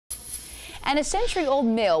And a century-old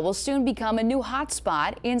mill will soon become a new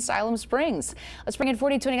hotspot in Siloam Springs. Let's bring in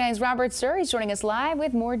 4029's Robert Suhr. He's joining us live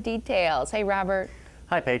with more details. Hey, Robert.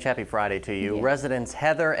 Hi, Paige. Happy Friday to you. Yeah. Residents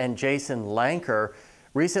Heather and Jason Lanker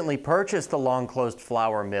recently purchased the long-closed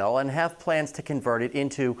flour mill and have plans to convert it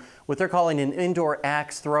into what they're calling an indoor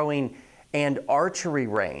axe throwing and archery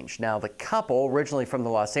range. Now, the couple, originally from the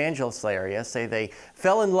Los Angeles area, say they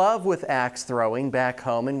fell in love with axe throwing back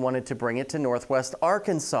home and wanted to bring it to Northwest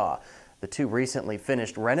Arkansas. The two recently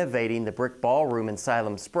finished renovating the brick ballroom in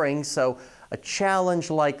Siloam Springs, so a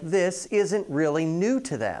challenge like this isn't really new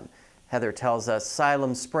to them. Heather tells us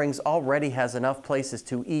Siloam Springs already has enough places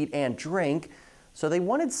to eat and drink, so they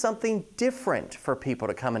wanted something different for people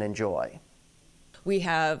to come and enjoy. We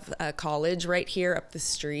have a college right here up the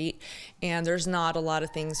street, and there's not a lot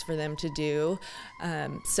of things for them to do.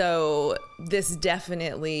 So this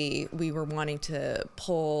definitely, we were wanting to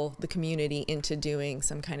pull the community into doing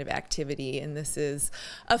some kind of activity, and this is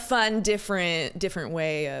a fun, different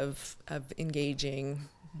way of engaging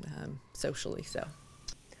socially. So.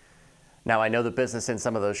 Now, I know the business in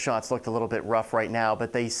some of those shots looked a little bit rough right now,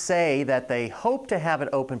 but they say that they hope to have it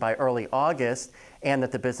open by early August and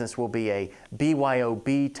that the business will be a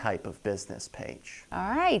BYOB type of business, Paige.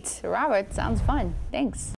 All right, Robert, sounds fun. Thanks.